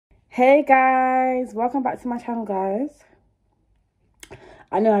Hey guys, welcome back to my channel, guys.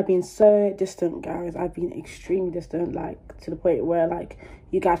 I know I've been so distant, guys. I've been extremely distant, like to the point where like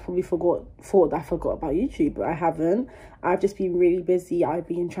you guys probably thought that I forgot about YouTube, but I haven't. I've just been really busy. I've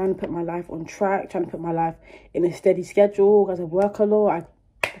been trying to put my life on track, trying to put my life in a steady schedule because I work a lot.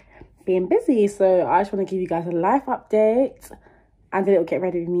 I've been busy, so I just want to give you guys a life update and a little get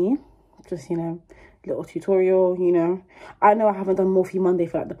ready with me. Just, little tutorial, I know I haven't done Morphe Monday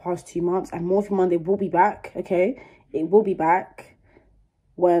for like the past 2 months, and Morphe Monday will be back, okay? It will be back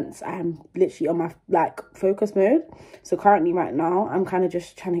once I'm literally on my like focus mode. So currently right now I'm kind of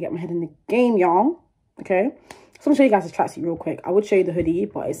just trying to get my head in the game, y'all, okay? So I'm gonna show you guys the tracksuit real quick. I would show you the hoodie,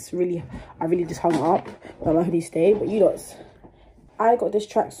 but I really just hung it up where my hoodie stayed. But you lot, I got this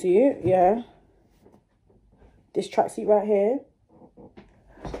tracksuit, yeah, this tracksuit right here.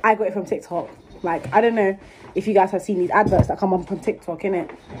 I got it from TikTok. Like, I don't know if you guys have seen these adverts that come up on TikTok,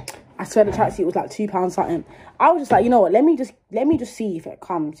 innit? I swear the tracksuit was like £2 something. I was just like, you know what, let me just see if it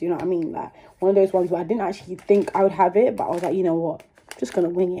comes, you know what I mean? Like, one of those ones where I didn't actually think I would have it, but I was like, you know what, I'm just gonna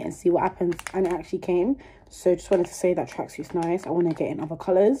wing it and see what happens. And it actually came. So just wanted to say that tracksuit's nice. I want to get in other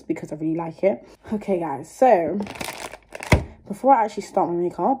colours because I really like it. Okay guys, so before I actually start my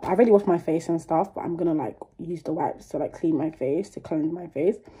makeup, I already washed my face and stuff, but I'm gonna like use the wipes to like clean my face, to cleanse my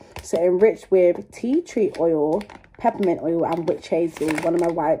face. So enriched with tea tree oil, peppermint oil, and witch hazel, one of my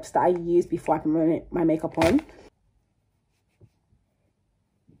wipes that I use before I put my makeup on.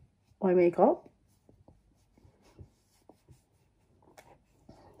 My makeup.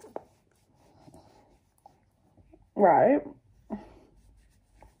 Right.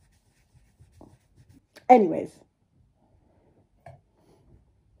 Anyways.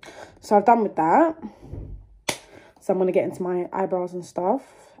 So I've done with that. So I'm going to get into my eyebrows and stuff.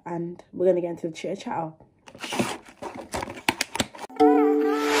 And we're going to get into the chitter chatter.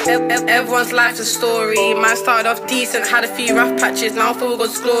 Everyone's life's a story. Man started off decent, had a few rough patches, now I feel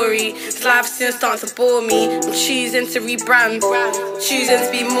God's glory. This life since starting to bore me. I'm choosing to rebrand, choosing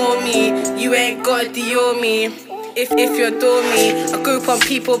to be more me. You ain't got to Dior me. If you adore me, I grew up on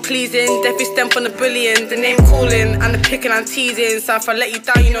people pleasing, definitely stem from the bullying, the name calling and the picking and teasing. So if I let you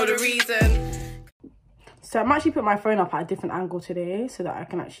down, you know the reason. So I'm actually putting my phone up at a different angle today so that I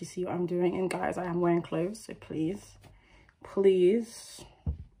can actually see what I'm doing. And guys, I am wearing clothes, so please,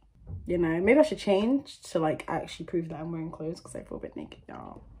 maybe I should change to like actually prove that I'm wearing clothes because I feel a bit naked,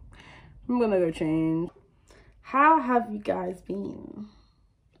 y'all. I'm gonna go change. How have you guys been?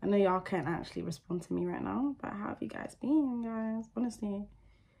 I know y'all can't actually respond to me right now, but how have you guys been, guys? Honestly,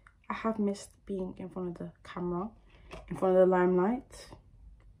 I have missed being in front of the camera, in front of the limelight.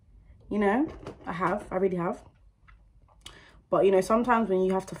 I really have. But, sometimes when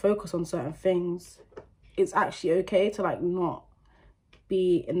you have to focus on certain things, it's actually okay to, like, not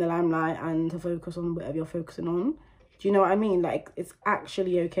be in the limelight and to focus on whatever you're focusing on. Do you know what I mean? Like, it's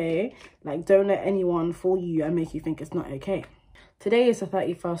actually okay. Like, don't let anyone fool you and make you think it's not okay. Today is the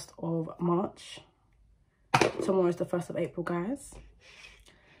 31st of March. Tomorrow is the 1st of April, guys.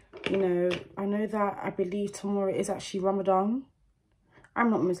 I know that I believe tomorrow is actually Ramadan.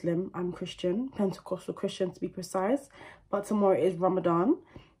 I'm not Muslim, I'm Christian, Pentecostal Christian to be precise. But tomorrow is Ramadan.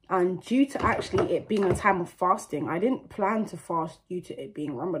 And due to actually it being a time of fasting, I didn't plan to fast due to it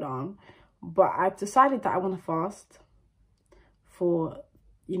being Ramadan. But I've decided that I want to fast for,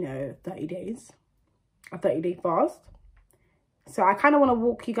 30 days. A 30-day fast. So I kind of want to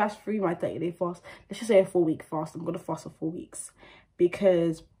walk you guys through my 30-day fast. Let's just say a 4-week fast. I'm going to fast for 4 weeks.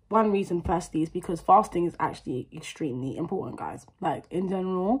 Because one reason, firstly, is because fasting is actually extremely important, guys. Like, in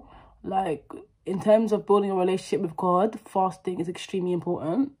general, like, in terms of building a relationship with God, fasting is extremely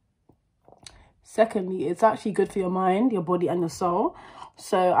important. Secondly, it's actually good for your mind, your body, and your soul.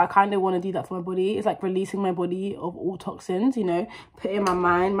 So I kind of want to do that for my body. It's like releasing my body of all toxins, putting my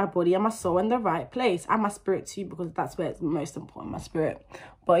mind, my body, and my soul in the right place. And my spirit too, because that's where it's most important, my spirit.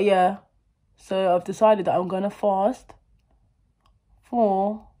 But yeah, so I've decided that I'm going to fast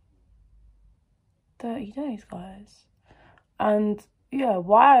for 30 days, guys. And yeah,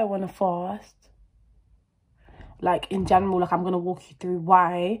 why I want to fast, like in general, like I'm going to walk you through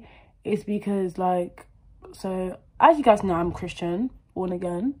why, is because like, so as you guys know, I'm Christian, born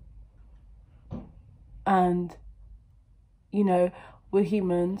again. And, we're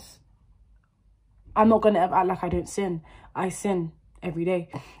humans. I'm not going to ever act like I don't sin. I sin every day.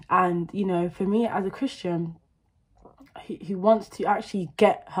 And, for me as a Christian who wants to actually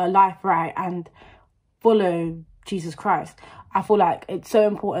get her life right and follow Jesus Christ, I feel like it's so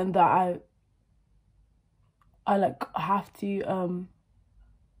important that I like have to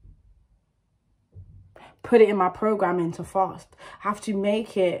put it in my programming to fast. I have to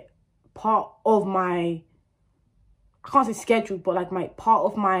make it part of my, I can't say schedule, but like my part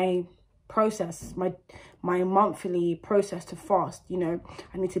of my process, my monthly process to fast. You know,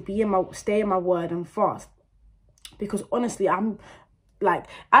 I need to stay in my word and fast, because honestly, I'm like,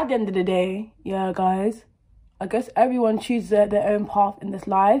 at the end of the day, yeah, guys, I guess everyone chooses their own path in this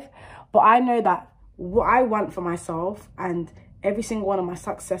life, but I know that what I want for myself, and every single one of my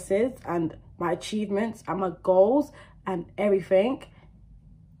successes and my achievements and my goals and everything,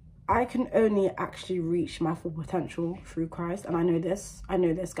 I can only actually reach my full potential through Christ. And I know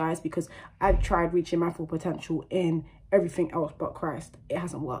this, guys, because I've tried reaching my full potential in everything else but Christ. It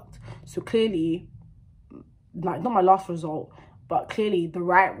hasn't worked. So clearly, like, not my last result, but clearly the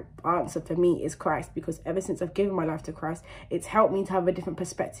right answer for me is Christ, because ever since I've given my life to Christ, it's helped me to have a different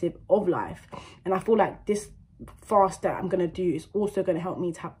perspective of life. And I feel like this fast that I'm going to do is also going to help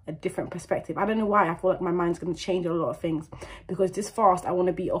me to have a different perspective. I don't know why. I feel like my mind's going to change on a lot of things, because this fast, I want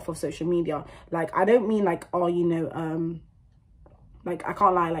to be off of social media. Like, I don't mean like, oh, you know, like, I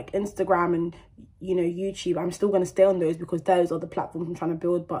can't lie, like Instagram and, you know, YouTube, I'm still going to stay on those, because those are the platforms I'm trying to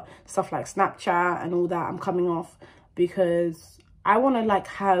build. But stuff like Snapchat and all that, I'm coming off, because I want to like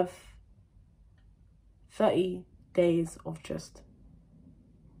have 30 days of just,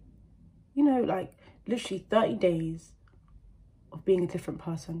 you know, like literally 30 days of being a different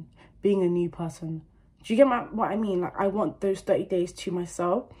person, being a new person. Do you get what I mean? Like, I want those 30 days to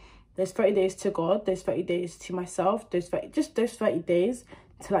myself. There's 30 days to God. There's 30 days to myself. Those 30 days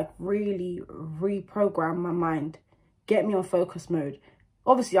to like really reprogram my mind, get me on focus mode.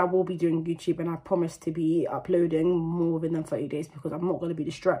 Obviously, I will be doing YouTube, and I promise to be uploading more within them 30 days, because I'm not going to be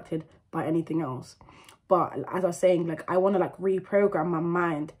distracted by anything else. But as I was saying, like, I want to like reprogram my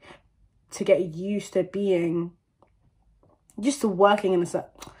mind to get used to being, used to working in a,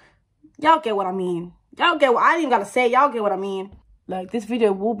 y'all get what I mean. Y'all get what, I ain't even gotta say, y'all get what I mean. Like, this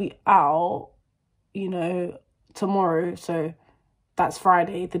video will be out, you know, tomorrow. So that's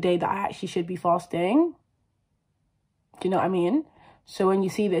Friday, the day that I actually should be fasting. Do you know what I mean? So when you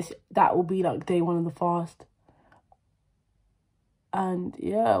see this, that will be like day 1 of the fast. And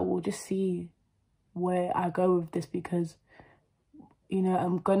yeah, we'll just see where I go with this, because, you know,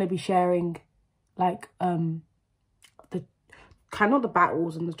 I'm going to be sharing like the kind of the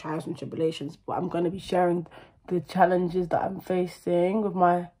battles and the trials and tribulations, but I'm going to be sharing the challenges that I'm facing with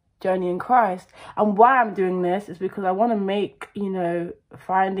my journey in Christ. And why I'm doing this is because I want to make, you know,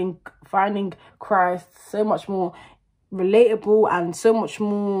 finding Christ so much more relatable and so much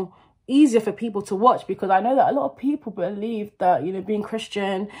more easier for people to watch, because I know that a lot of people believe that, you know, being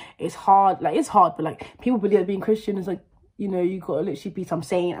Christian is hard. Like, it's hard, but like, people believe that being Christian is like, you know, you gotta literally be some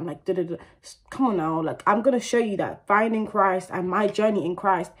saint. I'm like, come on now. Like, I'm gonna show you that finding Christ and my journey in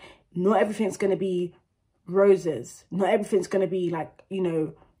Christ, not everything's gonna be roses. Not everything's gonna be like, you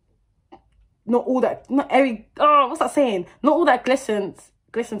know, not all that, not every, oh, what's that saying? Not all that glistens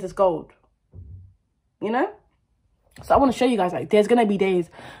is gold, you know? So I want to show you guys, like, there's gonna be days,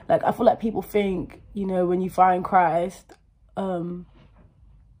 like, I feel like people think, you know, when you find Christ,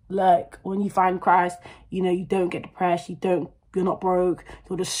 like, when you find Christ, you know, you don't get depressed, you're not broke,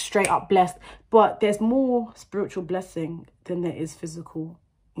 you're just straight up blessed. But there's more spiritual blessing than there is physical,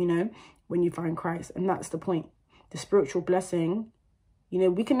 you know, when you find Christ. And that's the point. The spiritual blessing, you know,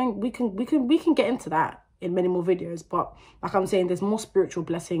 we can get into that in many more videos, but like I'm saying, there's more spiritual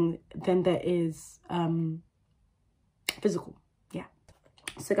blessing than there is physical. Yeah.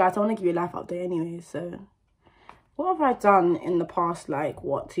 So guys, I want to give you a life update anyway. So what have I done in the past, like,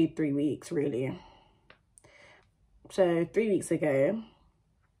 what, 2-3 weeks really? So 3 weeks ago,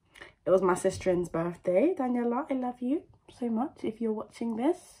 it was my sister's birthday. Daniela, I love you so much if you're watching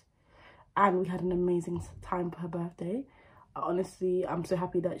this. And we had an amazing time for her birthday. Honestly, I'm so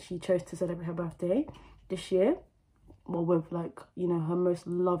happy that she chose to celebrate her birthday this year, well, with, like, you know, her most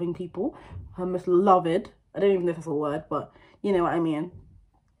loving people, her most loved. I don't even know if that's a word, but you know what I mean.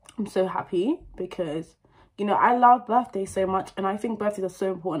 I'm so happy because, you know, I love birthdays so much, and I think birthdays are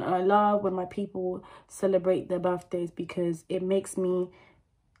so important. And I love when my people celebrate their birthdays, because it makes me,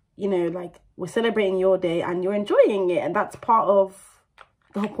 you know, like, we're celebrating your day and you're enjoying it. And that's part of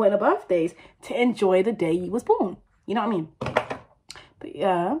the whole point of birthdays, to enjoy the day you was born. You know what I mean? But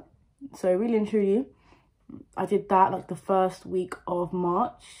yeah, so really and truly, I did that like the first week of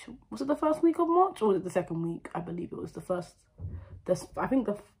March. Was it the first week of March, or was it the second week? I believe it was I think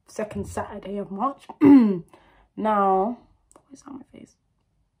the second Saturday of March. Now, what is that on my face?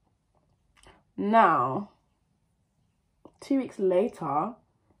 Now, 2 weeks later,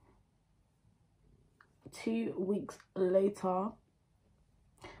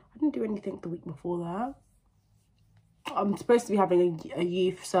 I didn't do anything the week before that. I'm supposed to be having a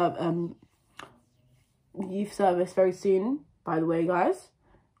youth service very soon, by the way, guys,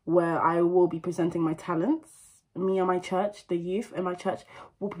 where I will be presenting my talents. Me and my church, the youth in my church,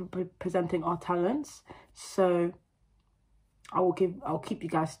 will be presenting our talents. So I'll keep you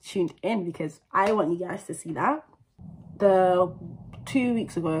guys tuned in, because I want you guys to see that. 2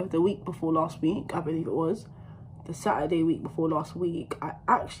 weeks ago, the week before last week, I believe it was, the Saturday week before last week, I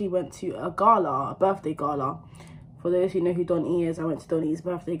actually went to a gala, a birthday gala. For those who know who Don E is, I went to Don E's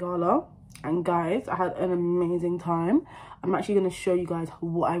birthday gala. And guys, I had an amazing time. I'm actually going to show you guys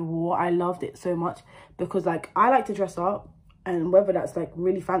what I wore. I loved it so much because, like, I like to dress up, and whether that's like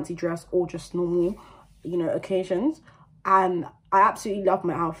really fancy dress or just normal, you know, occasions. And I absolutely loved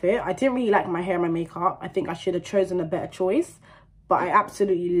my outfit. I didn't really like my hair and my makeup. I think I should have chosen a better choice. But I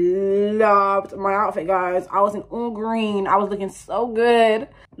absolutely loved my outfit, guys. I was in all green. I was looking so good.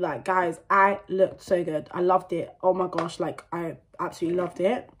 Like, guys, I looked so good. I loved it. Oh my gosh, like, I absolutely loved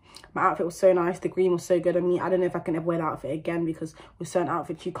it. My outfit was so nice. The green was so good on me. I don't know if I can ever wear the outfit again, because with certain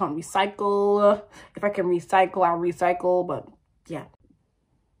outfits you can't recycle. If I can recycle, I'll recycle. But yeah.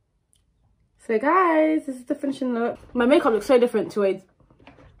 So guys, this is the finishing look. My makeup looks so different to it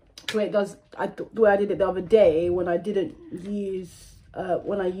does the way I did it the other day when I didn't use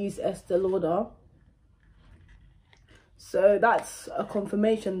when I used Estee Lauder. So that's a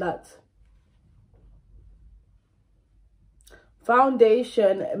confirmation that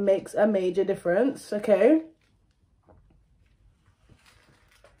foundation makes a major difference, okay?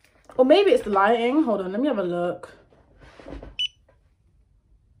 Or maybe it's the lighting. Hold on, let me have a look.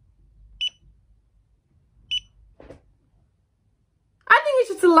 I think it's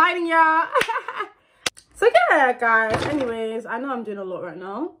just the lighting, yeah. So yeah, guys, anyways, I know I'm doing a lot right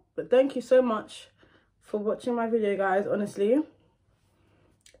now, but thank you so much for watching my video, guys. Honestly, it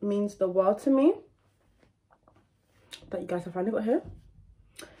means the world to me that you guys have finally got here.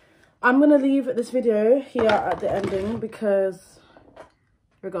 I'm gonna leave this video here at the ending because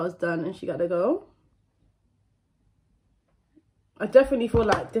your girl's done and she gotta go. I definitely feel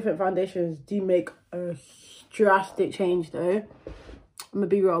like different foundations do make a drastic change though. I'm gonna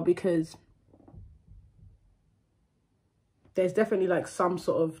be real, because there's definitely like some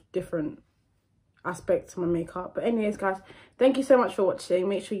sort of different aspect to my makeup. But anyways, guys, thank you so much for watching.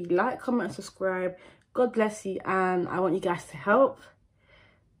 Make sure you like, comment and subscribe. God bless you, and I want you guys to help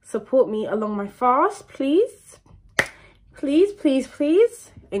support me along my fast, please. Please, please,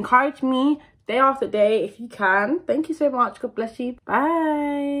 please encourage me day after day if you can. Thank you so much. God bless you.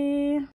 Bye.